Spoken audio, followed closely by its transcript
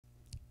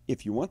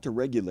If you want to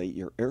regulate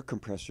your air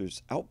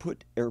compressor's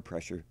output air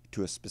pressure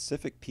to a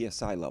specific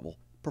PSI level,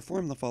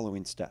 perform the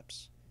following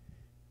steps.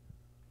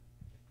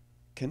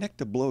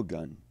 Connect a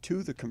blowgun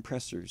to the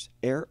compressor's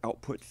air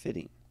output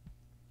fitting.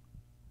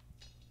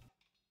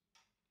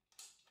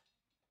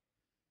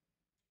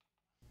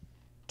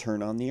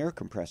 Turn on the air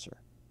compressor.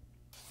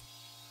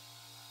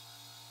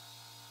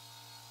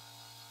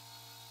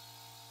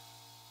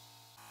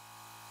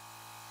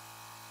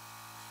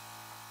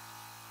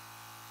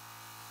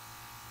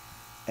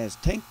 As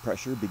tank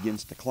pressure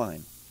begins to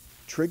climb,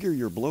 trigger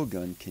your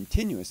blowgun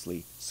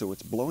continuously so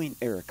it's blowing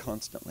air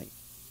constantly.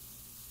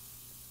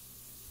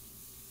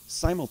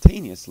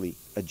 Simultaneously,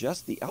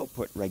 adjust the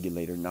output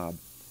regulator knob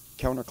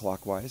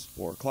counterclockwise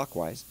or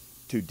clockwise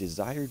to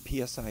desired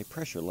PSI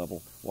pressure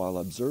level while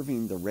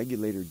observing the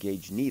regulator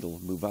gauge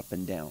needle move up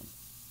and down.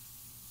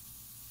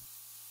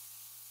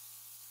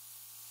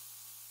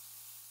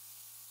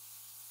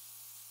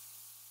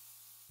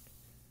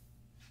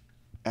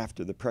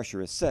 After the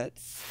pressure is set,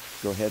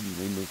 go ahead and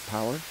remove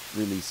power,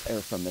 release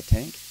air from the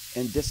tank,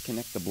 and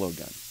disconnect the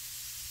blowgun.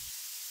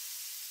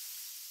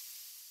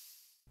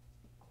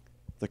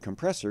 The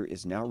compressor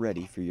is now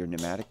ready for your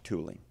pneumatic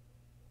tooling.